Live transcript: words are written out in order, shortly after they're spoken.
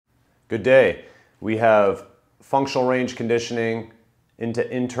Good day. We have functional range conditioning into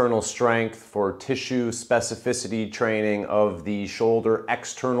internal strength for tissue specificity training of the shoulder,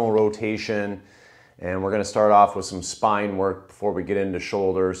 external rotation, and we're going to start off with some spine work before we get into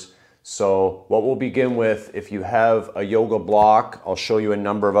shoulders. So what we'll begin with, if you have a yoga block, I'll show you a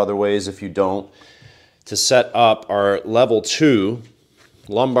number of other ways if you don't, to set up our level 2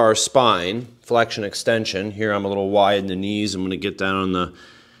 lumbar spine flexion extension. Here I'm a little wide in the knees. I'm going to get down on the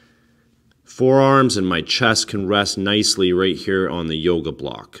forearms and my chest can rest nicely right here on the yoga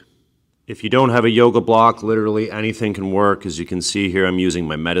block. If you don't have a yoga block, literally anything can work. As you can see here, I'm using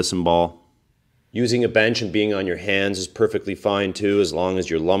my medicine ball. Using a bench and being on your hands is perfectly fine too, as long as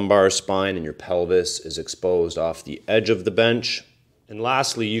your lumbar spine and your pelvis is exposed off the edge of the bench. And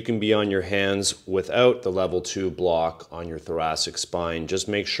lastly, you can be on your hands without the level 2 block on your thoracic spine. Just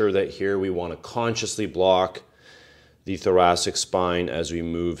make sure that here we want to consciously block the thoracic spine as we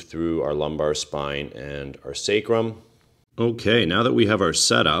move through our lumbar spine and our sacrum. Okay, now that we have our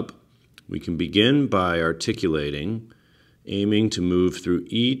setup, we can begin by articulating, aiming to move through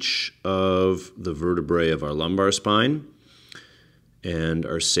each of the vertebrae of our lumbar spine and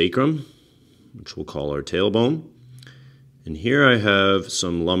our sacrum, which we'll call our tailbone. And here I have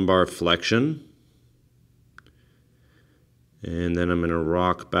some lumbar flexion. And then I'm going to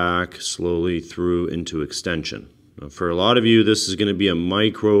rock back slowly through into extension. Now for a lot of you, this is going to be a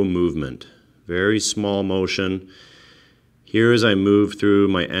micro movement, very small motion. Here as I move through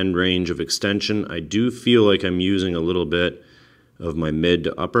my end range of extension, I do feel like I'm using a little bit of my mid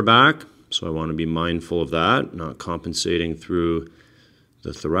to upper back, so I want to be mindful of that, not compensating through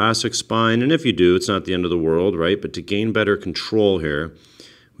the thoracic spine. And if you do, it's not the end of the world, right? But to gain better control here,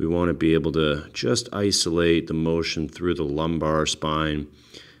 we want to be able to just isolate the motion through the lumbar spine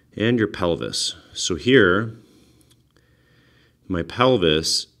and your pelvis. So here, my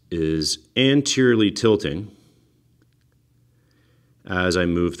pelvis is anteriorly tilting as I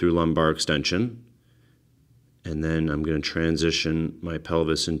move through lumbar extension. And then I'm going to transition my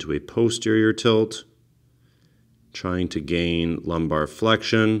pelvis into a posterior tilt, trying to gain lumbar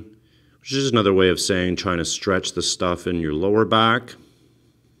flexion, which is another way of saying trying to stretch the stuff in your lower back.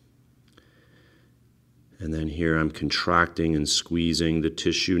 And then here I'm contracting and squeezing the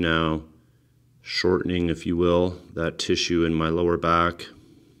tissue now, shortening, if you will, that tissue in my lower back.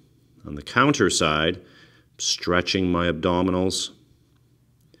 On the counter side, stretching my abdominals.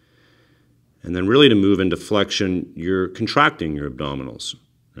 And then really to move into flexion, you're contracting your abdominals,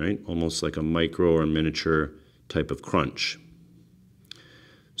 right? Almost like a micro or miniature type of crunch.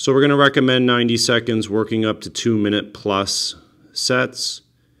 So we're going to recommend 90 seconds, working up to 2-minute plus sets.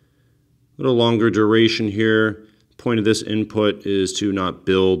 A little longer duration here. The point of this input is to not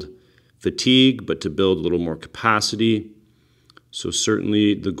build fatigue, but to build a little more capacity. So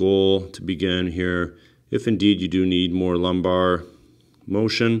certainly the goal to begin here, if indeed you do need more lumbar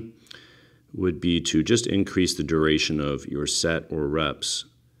motion, would be to just increase the duration of your set or reps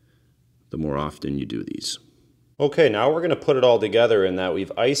the more often you do these. Okay, now we're going to put it all together in that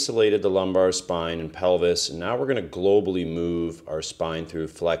we've isolated the lumbar spine and pelvis, and now we're going to globally move our spine through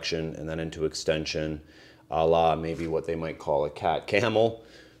flexion and then into extension, a la maybe what they might call a cat-camel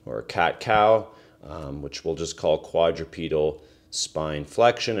or a cat-cow, which we'll just call quadrupedal spine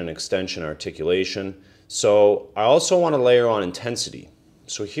flexion and extension articulation. So I also want to layer on intensity.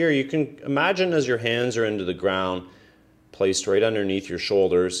 So here you can imagine as your hands are into the ground, placed right underneath your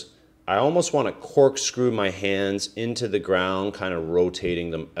shoulders, I almost want to corkscrew my hands into the ground, kind of rotating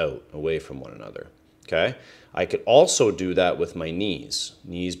them out, away from one another, okay? I could also do that with my knees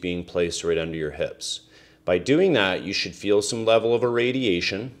being placed right under your hips. By doing that, you should feel some level of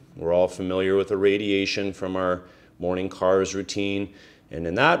irradiation. We're all familiar with irradiation from our morning cars routine, and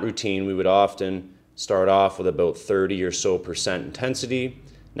in that routine, we would often start off with about 30% or so intensity.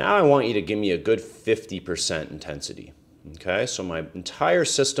 Now I want you to give me a good 50% intensity. Okay, so my entire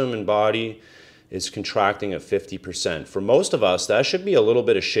system and body is contracting at 50%. For most of us, that should be a little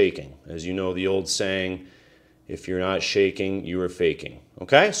bit of shaking. As you know, the old saying, if you're not shaking, you are faking.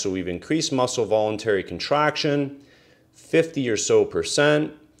 Okay, so we've increased muscle voluntary contraction, 50% or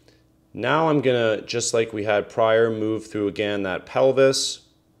so. Now I'm gonna, just like we had prior, move through again that pelvis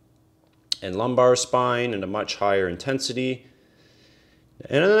and lumbar spine at a much higher intensity.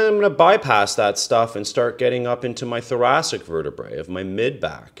 And then I'm going to bypass that stuff and start getting up into my thoracic vertebrae of my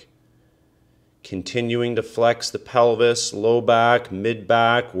mid-back. Continuing to flex the pelvis, low back,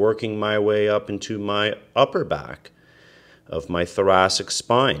 mid-back, working my way up into my upper back of my thoracic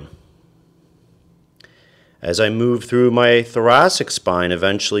spine. As I move through my thoracic spine,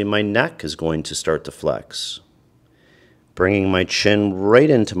 eventually my neck is going to start to flex. Bringing my chin right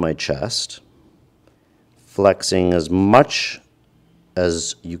into my chest, flexing as much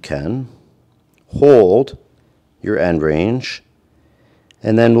as you can. Hold your end range,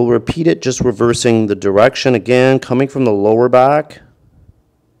 and then we'll repeat it, just reversing the direction again, coming from the lower back.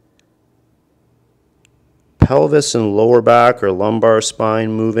 Pelvis and lower back or lumbar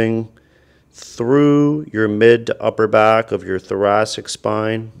spine moving through your mid to upper back of your thoracic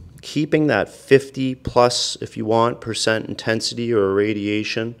spine, keeping that 50 plus, if you want, percent intensity or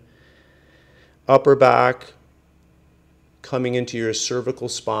irradiation. Upper back coming into your cervical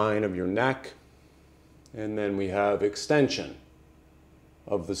spine of your neck, and then we have extension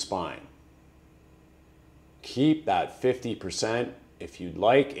of the spine. Keep that 50%. If you'd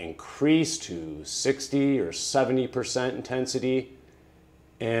like, increase to 60 or 70% intensity,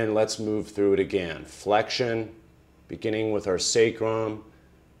 and let's move through it again. Flexion, beginning with our sacrum,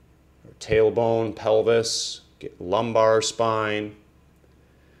 our tailbone, pelvis, lumbar spine,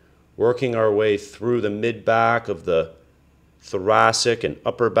 working our way through the mid-back of the thoracic and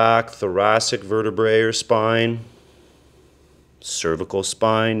upper back, thoracic vertebrae or spine, cervical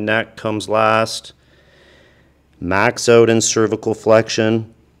spine, neck comes last. Max out in cervical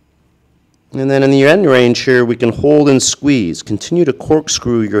flexion. And then in the end range here, we can hold and squeeze. Continue to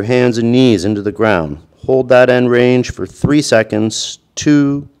corkscrew your hands and knees into the ground. Hold that end range for 3 seconds.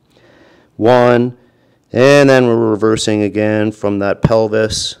 2, 1, and then we're reversing again from that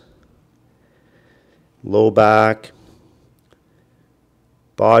pelvis, low back.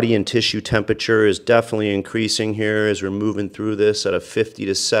 Body and tissue temperature is definitely increasing here as we're moving through this at a 50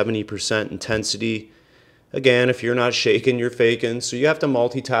 to 70% intensity. Again, if you're not shaking, you're faking. So you have to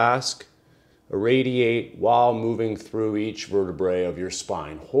multitask, irradiate while moving through each vertebrae of your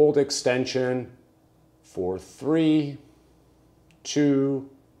spine. Hold extension for 3, 2,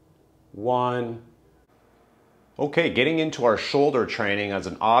 1. Okay, getting into our shoulder training. As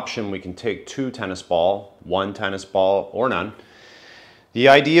an option, we can take 2 tennis ball, 1 tennis ball, or none. The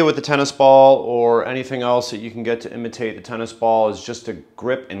idea with the tennis ball or anything else that you can get to imitate the tennis ball is just to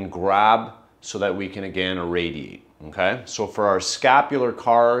grip and grab so that we can again irradiate, okay? So for our scapular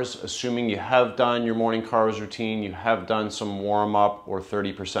cars, assuming you have done your morning cars routine, you have done some warm up or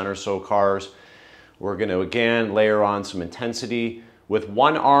 30% or so cars, we're gonna again layer on some intensity with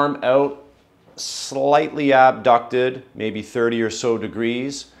one arm out, slightly abducted, maybe 30 or so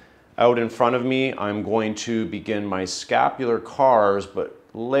degrees. Out in front of me, I'm going to begin my scapular cars, but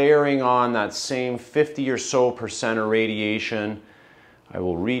layering on that same 50 or so percent irradiation. I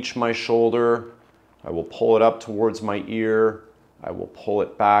will reach my shoulder, I will pull it up towards my ear, I will pull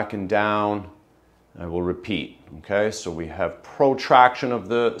it back and down, I will repeat, okay? So we have protraction of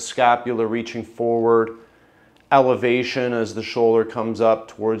the scapula reaching forward, elevation as the shoulder comes up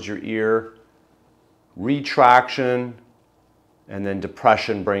towards your ear, retraction, and then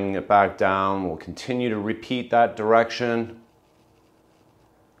depression, bringing it back down. We'll continue to repeat that direction.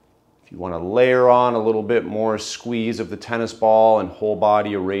 You want to layer on a little bit more squeeze of the tennis ball and whole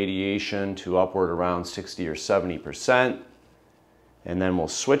body irradiation to upward around 60 or 70%. And then we'll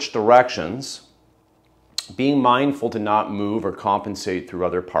switch directions, being mindful to not move or compensate through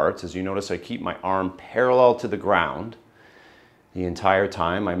other parts. As you notice, I keep my arm parallel to the ground the entire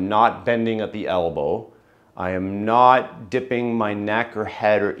time. I'm not bending at the elbow. I am not dipping my neck or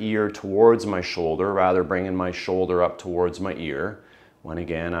head or ear towards my shoulder, rather bringing my shoulder up towards my ear. When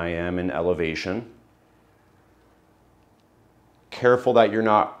again, I am in elevation. Careful that you're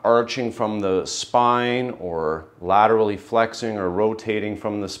not arching from the spine or laterally flexing or rotating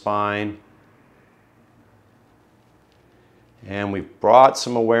from the spine. And we've brought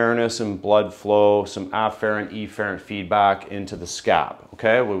some awareness and blood flow, some afferent, efferent feedback into the scap.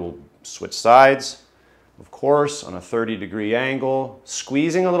 Okay, we will switch sides, of course, on a 30-degree angle,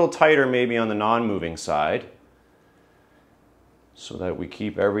 squeezing a little tighter maybe on the non-moving side, so that we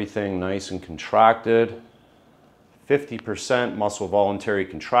keep everything nice and contracted. 50% muscle voluntary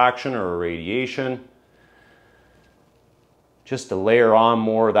contraction or irradiation. Just to layer on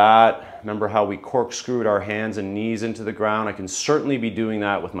more of that. Remember how we corkscrewed our hands and knees into the ground? I can certainly be doing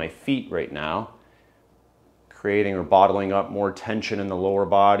that with my feet right now, creating or bottling up more tension in the lower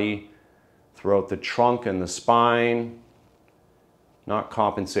body throughout the trunk and the spine. Not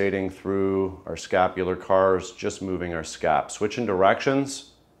compensating through our scapular cars, just moving our scap. Switching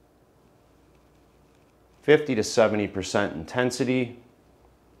directions, 50 to 70% intensity.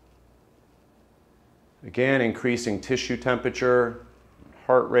 Again, increasing tissue temperature,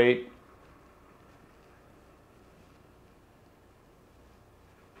 heart rate.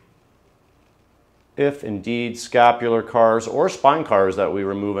 If indeed scapular cars or spine cars that we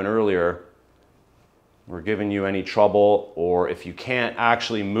were moving earlier or giving you any trouble, or if you can't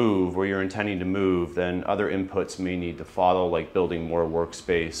actually move where you're intending to move, then other inputs may need to follow, like building more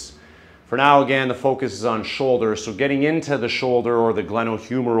workspace. For now, again, the focus is on shoulder, so getting into the shoulder or the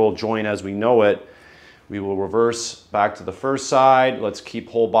glenohumeral joint as we know it, we will reverse back to the first side. Let's keep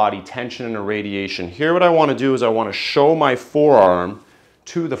whole body tension and irradiation. Here what I want to do is I want to show my forearm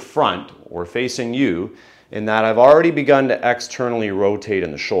to the front or facing you, in that I've already begun to externally rotate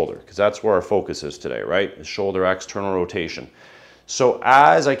in the shoulder, because that's where our focus is today, right? The shoulder external rotation. So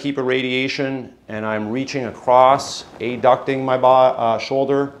as I keep irradiation and I'm reaching across, adducting my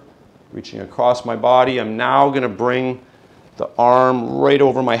shoulder, reaching across my body, I'm now going to bring the arm right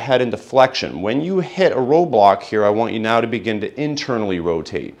over my head into flexion. When you hit a roadblock here, I want you now to begin to internally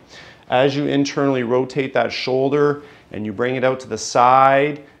rotate. As you internally rotate that shoulder and you bring it out to the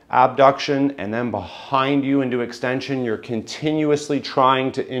side, abduction, and then behind you into extension, you're continuously trying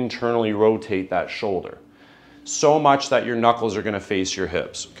to internally rotate that shoulder. So much that your knuckles are going to face your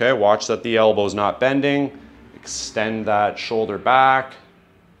hips. Okay, watch that the elbow's not bending. Extend that shoulder back.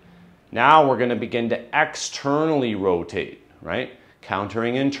 Now we're going to begin to externally rotate, right?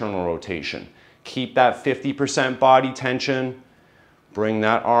 Countering internal rotation. Keep that 50% body tension. Bring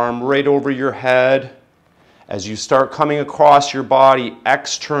that arm right over your head. As you start coming across your body,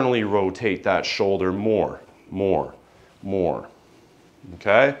 externally rotate that shoulder more.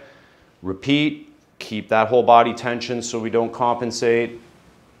 Okay? Repeat. Keep that whole body tension so we don't compensate.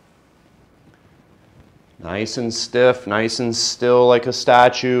 Nice and stiff, nice and still like a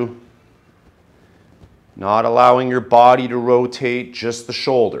statue. Not allowing your body to rotate, just the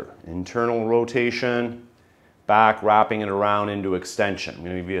shoulder. Internal rotation, back, wrapping it around into extension. I'm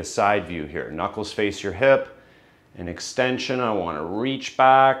going to give you a side view here. Knuckles face your hip. An extension, I want to reach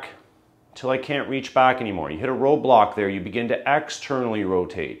back until I can't reach back anymore. You hit a roadblock there, you begin to externally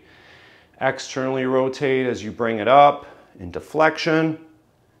rotate. Externally rotate as you bring it up into flexion.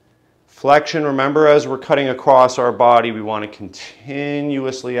 Flexion, remember, as we're cutting across our body, we want to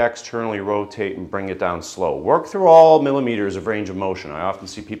continuously externally rotate and bring it down slow. Work through all millimeters of range of motion. I often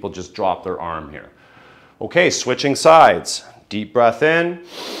see people just drop their arm here. Okay, switching sides. Deep breath in.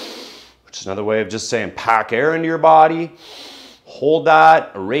 Which is another way of just saying pack air into your body. Hold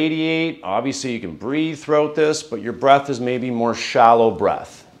that, irradiate. Obviously you can breathe throughout this, but your breath is maybe more shallow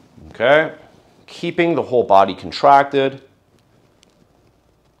breath. Okay? Keeping the whole body contracted.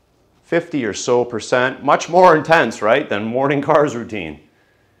 50 or so percent. Much more intense, right, than morning cars routine.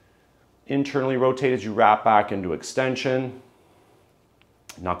 Internally rotate as you wrap back into extension.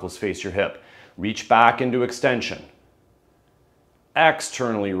 Knuckles face your hip. Reach back into extension.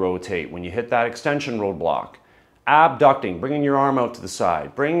 Externally rotate when you hit that extension roadblock. Abducting, bringing your arm out to the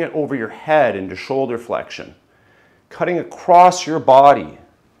side, bringing it over your head into shoulder flexion. Cutting across your body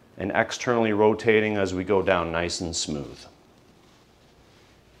and externally rotating as we go down nice and smooth.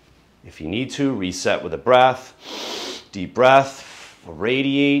 If you need to, reset with a breath. Deep breath,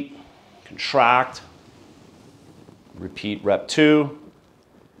 irradiate, contract. Repeat rep 2.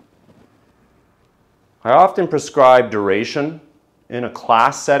 I often prescribe duration in a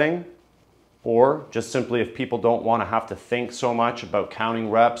class setting, or just simply if people don't want to have to think so much about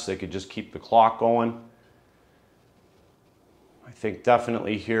counting reps, they could just keep the clock going. I think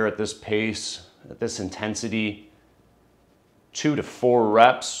definitely here at this pace, at this intensity, 2 to 4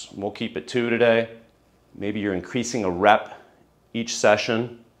 reps. We'll keep it 2 today. Maybe you're increasing a rep each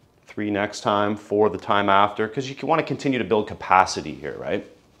session, 3 next time, 4 the time after, because you want to continue to build capacity here, right?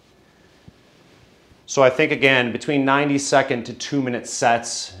 So I think, again, between 90-second to 2-minute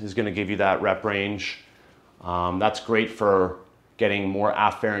sets is going to give you that rep range. That's great for getting more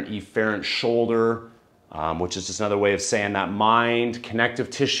afferent, efferent shoulder, which is just another way of saying that mind, connective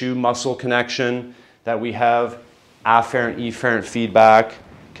tissue, muscle connection that we have, afferent, efferent feedback,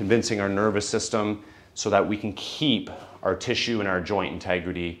 convincing our nervous system so that we can keep our tissue and our joint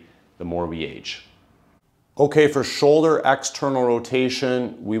integrity the more we age. Okay, for shoulder external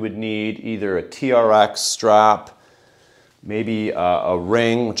rotation, we would need either a TRX strap, maybe a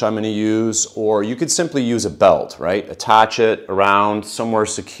ring, which I'm going to use, or you could simply use a belt, right? Attach it around somewhere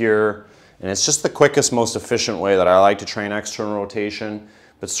secure, and it's just the quickest, most efficient way that I like to train external rotation,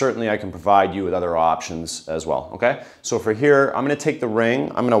 but certainly I can provide you with other options as well, okay? So for here, I'm going to take the ring,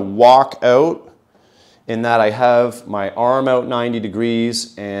 I'm going to walk out in that I have my arm out 90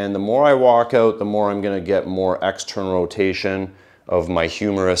 degrees, and the more I walk out, the more I'm going to get more external rotation of my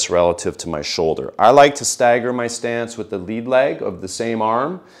humerus relative to my shoulder. I like to stagger my stance with the lead leg of the same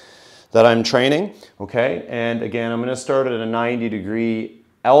arm that I'm training, okay? And again, I'm going to start at a 90-degree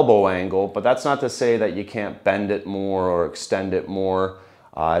elbow angle, but that's not to say that you can't bend it more or extend it more.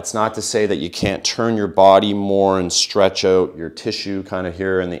 It's not to say that you can't turn your body more and stretch out your tissue kind of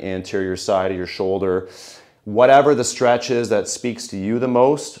here in the anterior side of your shoulder. Whatever the stretch is that speaks to you the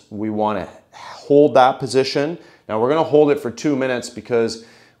most, we want to hold that position. Now we're going to hold it for 2 minutes because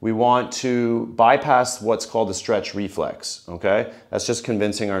we want to bypass what's called the stretch reflex, okay? That's just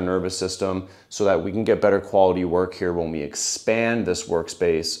convincing our nervous system so that we can get better quality work here when we expand this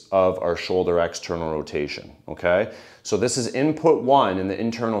workspace of our shoulder external rotation, okay? So this is input 1 in the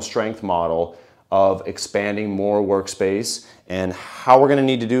internal strength model of expanding more workspace, and how we're gonna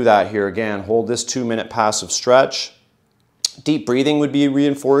need to do that here. Again, hold this 2-minute passive stretch. Deep breathing would be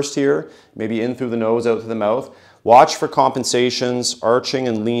reinforced here, maybe in through the nose, out through the mouth. Watch for compensations, arching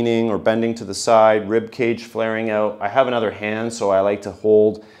and leaning or bending to the side, rib cage flaring out. I have another hand, so I like to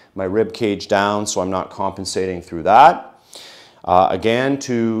hold my rib cage down so I'm not compensating through that. Again,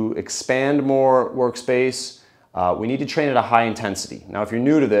 to expand more workspace, we need to train at a high intensity. Now, if you're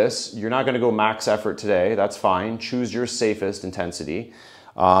new to this, you're not going to go max effort today. That's fine. Choose your safest intensity.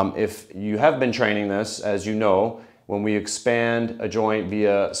 If you have been training this, as you know, when we expand a joint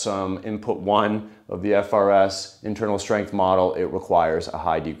via some input 1 of the FRS internal strength model, it requires a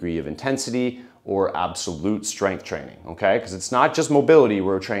high degree of intensity or absolute strength training, okay? Because it's not just mobility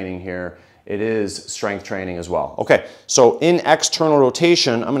we're training here, it is strength training as well. Okay, so in external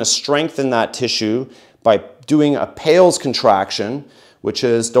rotation, I'm gonna strengthen that tissue by doing a Pales contraction, which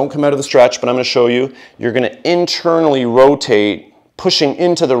is, don't come out of the stretch, but I'm gonna show you, you're gonna internally rotate, pushing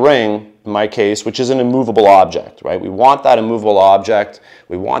into the ring, in my case, which is an immovable object, right? We want that immovable object.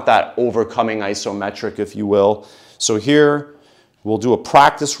 We want that overcoming isometric, if you will. So here, we'll do a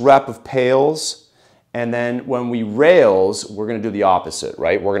practice rep of Pales, and then when we rails, we're gonna do the opposite,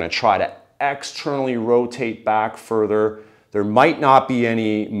 right? We're gonna try to externally rotate back further. There might not be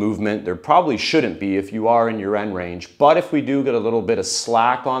any movement. There probably shouldn't be if you are in your end range, but if we do get a little bit of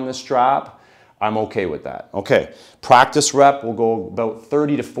slack on the strap, I'm okay with that. Okay, practice rep will go about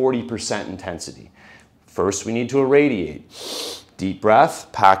 30 to 40% intensity. First, we need to irradiate. Deep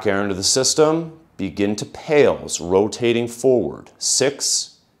breath, pack air into the system, begin to Pales, rotating forward.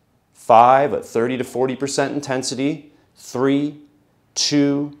 6, 5 at 30 to 40% intensity. 3,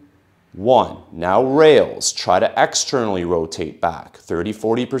 2, 1. Now rails, try to externally rotate back. 30,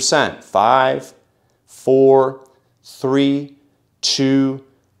 40%. 5, 4, 3, 2,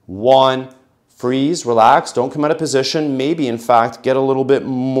 1. Freeze, relax, don't come out of position. Maybe, in fact, get a little bit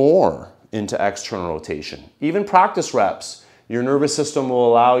more into external rotation. Even practice reps, your nervous system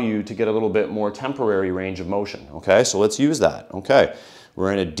will allow you to get a little bit more temporary range of motion. Okay, so let's use that. Okay,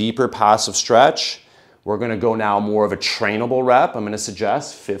 we're in a deeper passive stretch. We're gonna go now more of a trainable rep. I'm gonna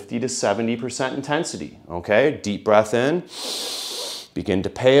suggest 50 to 70% intensity. Okay, deep breath in. Begin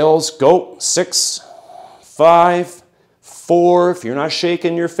to Pales, go. 6, 5, 4. If you're not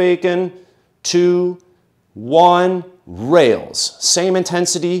shaking, you're faking. 2, 1, rails. Same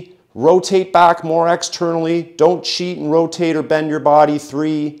intensity, rotate back more externally. Don't cheat and rotate or bend your body.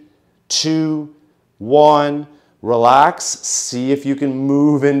 3, 2, 1, relax. See if you can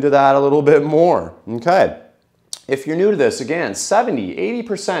move into that a little bit more. Okay. If you're new to this, again, 70,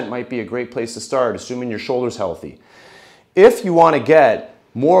 80% might be a great place to start, assuming your shoulder's healthy. If you want to get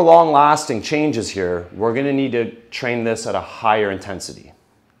more long-lasting changes here, we're going to need to train this at a higher intensity.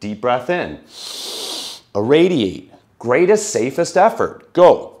 Deep breath in. Irradiate. Greatest, safest effort.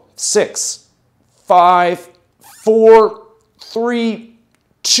 Go. 6, 5, 4, 3,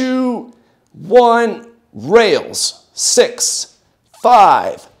 2, 1. Rails. 6,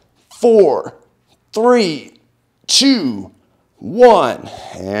 5, 4, 3, 2, 1.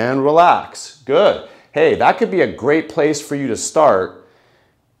 And relax. Good. Hey, that could be a great place for you to start.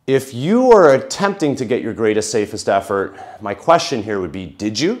 If you are attempting to get your greatest, safest effort, my question here would be,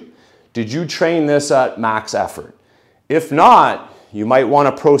 did you? Did you train this at max effort? If not, you might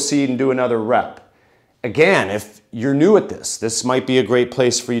want to proceed and do another rep. Again, if you're new at this, this might be a great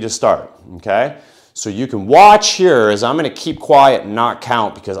place for you to start, okay? So you can watch here as I'm going to keep quiet and not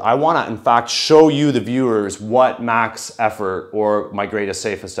count because I want to, in fact, show you, the viewers, what max effort or my greatest,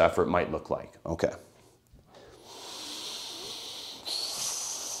 safest effort might look like, okay?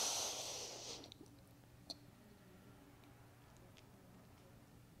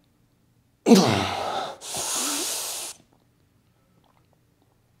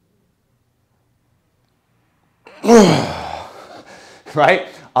 Right?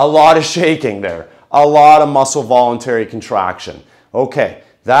 A lot of shaking there. A lot of muscle voluntary contraction. Okay,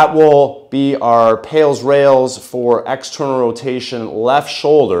 that will be our Pales rails for external rotation left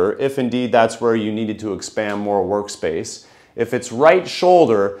shoulder, if indeed that's where you needed to expand more workspace. If it's right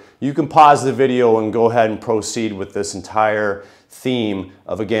shoulder, you can pause the video and go ahead and proceed with this entire theme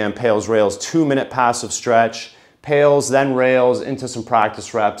of, again, PAILs, rails, 2-minute passive stretch, PAILs, then rails, into some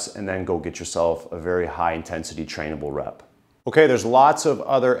practice reps, and then go get yourself a very high intensity trainable rep. Okay, there's lots of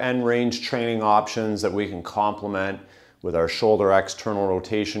other end range training options that we can complement with our shoulder external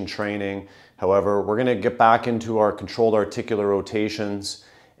rotation training. However, we're gonna get back into our controlled articular rotations,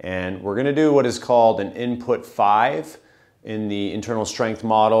 and we're gonna do what is called an input 5. In the internal strength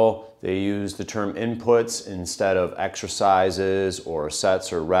model, they use the term inputs instead of exercises or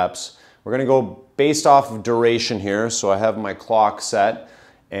sets or reps. We're gonna go based off of duration here. So I have my clock set,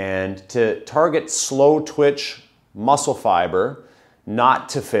 and to target slow twitch muscle fiber, not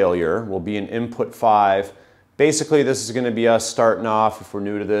to failure, will be an input 5. Basically, this is gonna be us starting off, if we're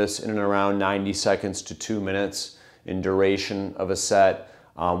new to this, in and around 90 seconds to 2 minutes in duration of a set.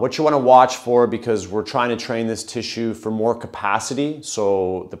 What you wanna watch for, because we're trying to train this tissue for more capacity,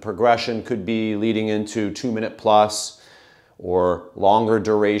 so the progression could be leading into 2-minute plus or longer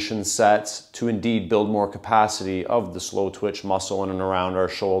duration sets to indeed build more capacity of the slow twitch muscle in and around our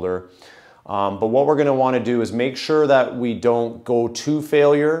shoulder. But what we're gonna wanna do is make sure that we don't go to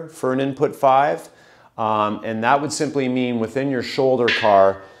failure for an input 5. And that would simply mean within your shoulder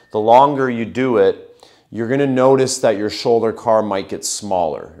car, the longer you do it, you're gonna notice that your shoulder car might get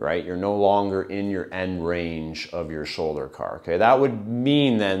smaller, right? You're no longer in your end range of your shoulder car, okay? That would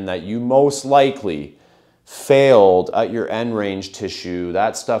mean then that you most likely failed at your end range tissue.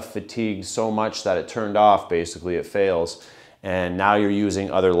 That stuff fatigued so much that it turned off, basically, it fails. And now you're using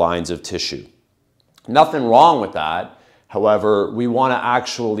other lines of tissue. Nothing wrong with that. However, we want to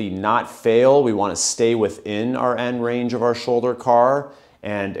actually not fail. We want to stay within our end range of our shoulder car.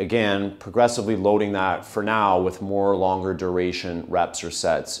 And again, progressively loading that for now with more longer duration reps or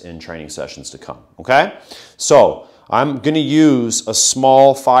sets in training sessions to come, okay? So I'm going to use a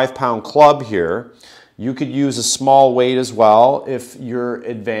small 5-pound club here. You could use a small weight as well if you're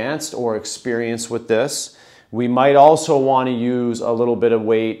advanced or experienced with this. We might also want to use a little bit of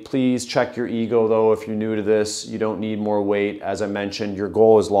weight. Please check your ego though if you're new to this. You don't need more weight. As I mentioned, your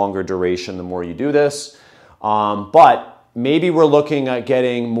goal is longer duration the more you do this. But maybe we're looking at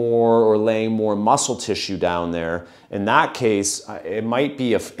getting more or laying more muscle tissue down there. In that case, it might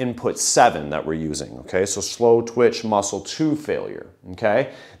be an input 7 that we're using, okay? So slow twitch muscle to failure,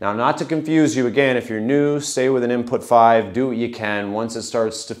 okay? Now, not to confuse you, again, if you're new, stay with an input 5, do what you can. Once it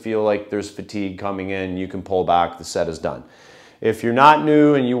starts to feel like there's fatigue coming in, you can pull back, the set is done. If you're not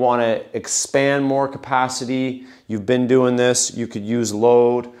new and you wanna expand more capacity, you've been doing this, you could use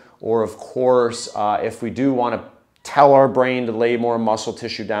load, or of course, if we do wanna tell our brain to lay more muscle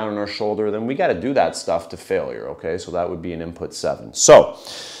tissue down on our shoulder, then we got to do that stuff to failure, okay? So that would be an input 7. So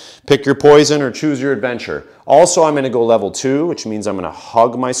pick your poison or choose your adventure. Also, I'm going to go level 2, which means I'm going to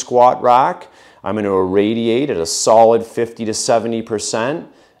hug my squat rack. I'm going to irradiate at a solid 50 to 70%.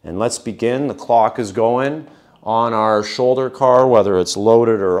 And let's begin. The clock is going on our shoulder car, whether it's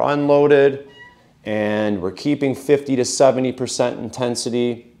loaded or unloaded. And we're keeping 50 to 70%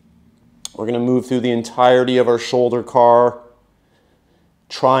 intensity. We're going to move through the entirety of our shoulder car,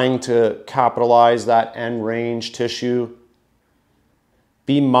 trying to capitalize that end range tissue.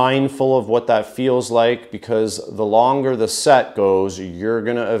 Be mindful of what that feels like, because the longer the set goes, you're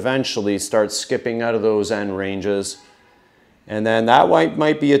going to eventually start skipping out of those end ranges. And then that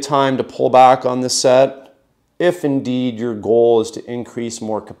might be a time to pull back on the set if indeed your goal is to increase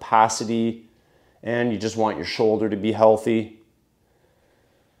more capacity and you just want your shoulder to be healthy.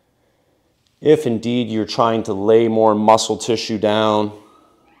 If indeed you're trying to lay more muscle tissue down.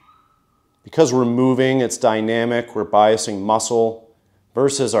 Because we're moving, it's dynamic, we're biasing muscle,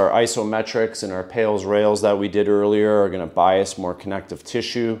 versus our isometrics and our PAILs rails that we did earlier are going to bias more connective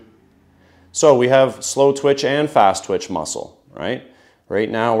tissue. So we have slow twitch and fast twitch muscle, right?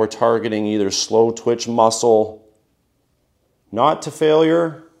 Right now we're targeting either slow twitch muscle, not to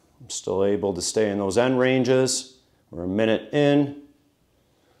failure. I'm still able to stay in those end ranges. We're a minute in.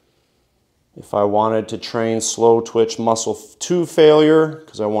 If I wanted to train slow twitch muscle to failure,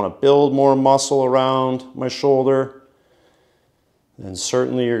 because I want to build more muscle around my shoulder, then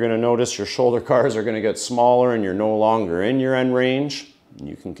certainly you're going to notice your shoulder cars are going to get smaller and you're no longer in your end range. And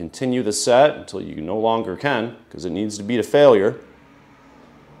you can continue the set until you no longer can, because it needs to be to failure.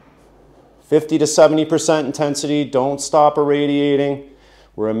 50 to 70% intensity, don't stop irradiating.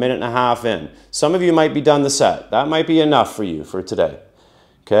 We're a minute and a half in. Some of you might be done the set. That might be enough for you for today.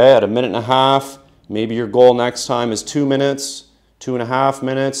 Okay, at a minute and a half, maybe your goal next time is 2 minutes, 2.5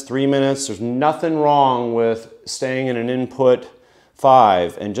 minutes, 3 minutes. There's nothing wrong with staying in an input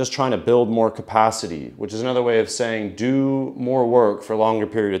 5 and just trying to build more capacity, which is another way of saying do more work for a longer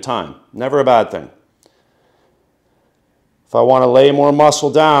period of time. Never a bad thing. If I want to lay more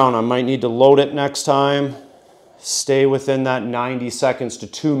muscle down, I might need to load it next time. Stay within that 90 seconds to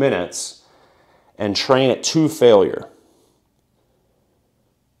 2 minutes and train it to failure.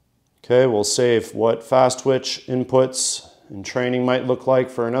 Okay, we'll save what fast twitch inputs and training might look like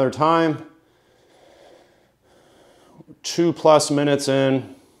for another time. 2+ minutes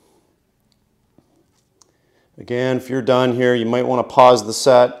in. Again, if you're done here, you might want to pause the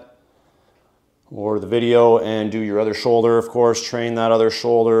set or the video and do your other shoulder, of course. Train that other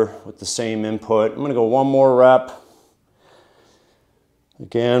shoulder with the same input. I'm going to go one more rep.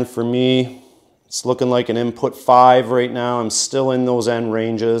 Again, for me, it's looking like an input 5 right now. I'm still in those end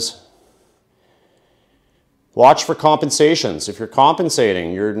ranges. Watch for compensations. If you're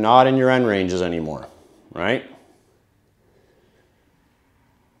compensating, you're not in your end ranges anymore, right?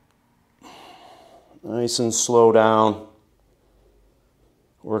 Nice and slow down.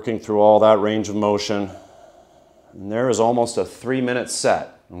 Working through all that range of motion. And there is almost a 3-minute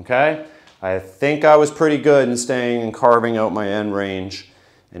set, okay? I think I was pretty good in staying and carving out my end range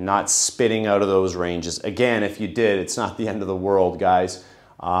and not spitting out of those ranges. Again, if you did, it's not the end of the world, guys.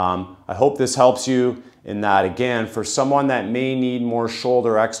 I hope this helps you in that, again, for someone that may need more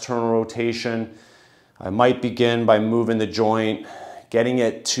shoulder external rotation, I might begin by moving the joint, getting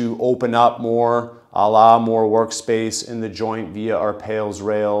it to open up more, allow more workspace in the joint via our PALS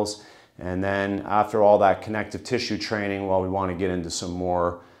rails. And then after all that connective tissue training, well, we want to get into some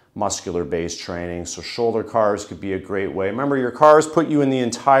more muscular-based training. So shoulder cars could be a great way. Remember, your cars put you in the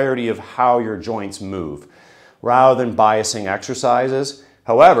entirety of how your joints move, rather than biasing exercises.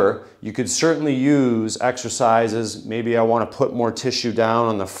 However, you could certainly use exercises. Maybe I want to put more tissue down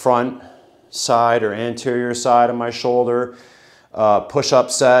on the front side or anterior side of my shoulder.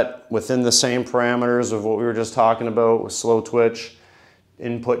 Push-up set within the same parameters of what we were just talking about with slow twitch,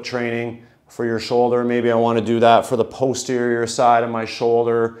 input training for your shoulder. Maybe I want to do that for the posterior side of my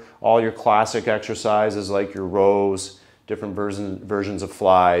shoulder. All your classic exercises like your rows, different versions of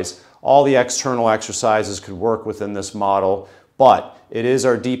flies. All the external exercises could work within this model, but it is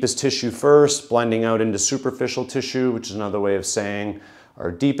our deepest tissue first, blending out into superficial tissue, which is another way of saying our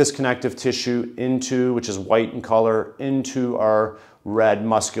deepest connective tissue into, which is white in color, into our red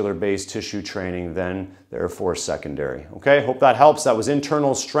muscular-based tissue training, then therefore secondary. Okay, hope that helps. That was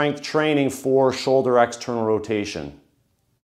internal strength training for shoulder external rotation.